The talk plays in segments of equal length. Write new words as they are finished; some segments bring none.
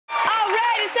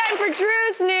for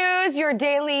Drew's News, your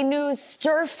daily news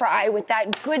stir-fry with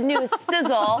that good news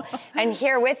sizzle. And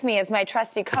here with me is my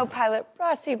trusty co-pilot,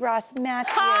 Ross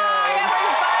Mathews. Hi,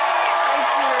 everybody!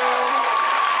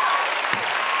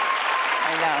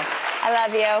 I know. I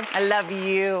love you. I love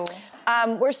you.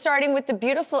 We're starting with the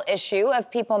beautiful issue of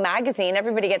People magazine.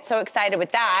 Everybody gets so excited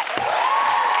with that.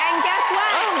 And guess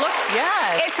what? Oh, look,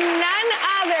 yes. It's none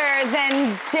other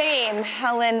than Dame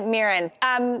Helen Mirren.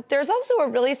 There's also a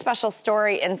really special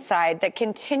story inside that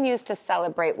continues to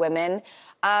celebrate women.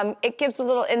 It gives a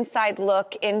little inside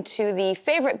look into the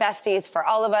favorite besties for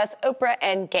all of us, Oprah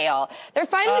and Gayle. They're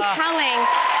finally telling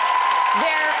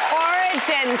their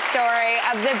origin story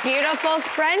of the beautiful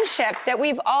friendship that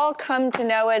we've all come to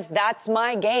know as That's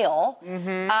My Gayle.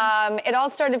 It all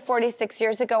started 46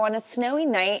 years ago on a snowy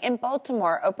night in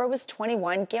Baltimore. Oprah was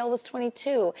 21, Gayle was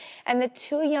 22. And the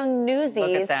two young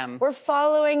newsies were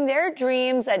following their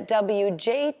dreams at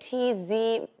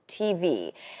WJTZ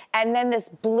TV. And then this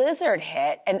blizzard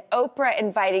hit, and Oprah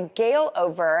invited Gayle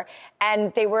over,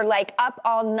 and they were like up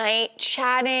all night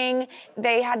chatting.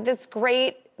 They had this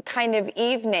great kind of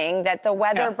evening that the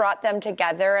weather brought them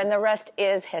together, and the rest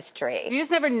is history. You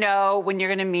just never know when you're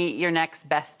going to meet your next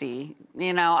bestie.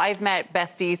 You know, I've met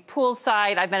besties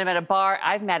poolside. I've met them at a bar.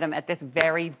 I've met them at this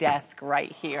very desk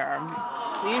right here.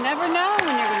 You never know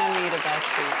when you're going to meet a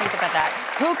bestie. Think about that.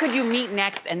 Who could you meet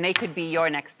next, and they could be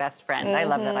your next best friend? I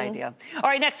love that idea. All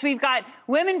right, next we've got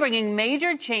women bringing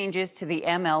major changes to the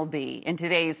MLB in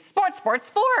today's sports.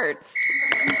 It's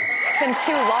been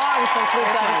too long since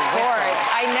we've done sports.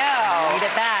 I know. Need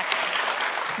it back.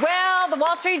 Well, the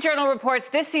Wall Street Journal reports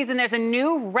this season there's a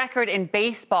new record in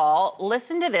baseball.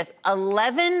 Listen to this.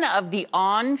 11 of the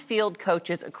on-field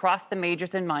coaches across the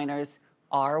majors and minors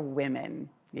are women.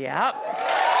 Yep.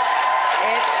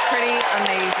 It's pretty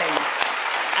amazing.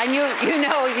 And you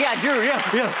know, yeah, Drew,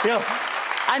 yeah.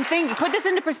 I'm thinking, put this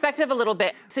into perspective a little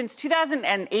bit. Since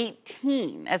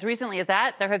 2018, as recently as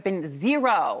that, there have been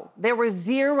zero. There were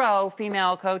zero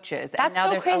female coaches. That's and now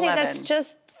so there's crazy. 11. That's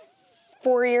just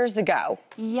 4 years ago.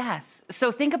 Yes.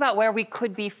 So think about where we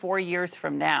could be 4 years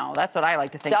from now. That's what I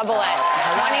like to think Double about. it.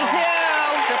 22.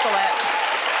 Triple it.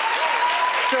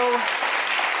 So,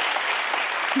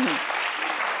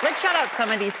 let's shout out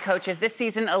some of these coaches. This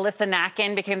season, Alyssa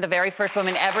Nakken became the very first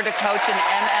woman ever to coach an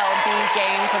MLB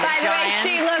game for the Giants. By the way,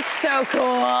 she looks so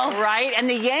cool. Right? And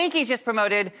the Yankees just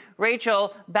promoted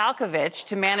Rachel Balkovich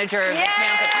to manager of the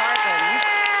Tampa Tarpons.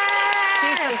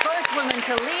 She's the first woman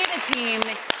to lead a team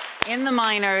in the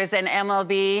minors and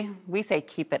MLB. We say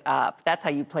keep it up. That's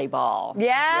how you play ball.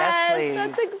 Yes, please.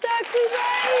 that's exactly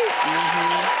right.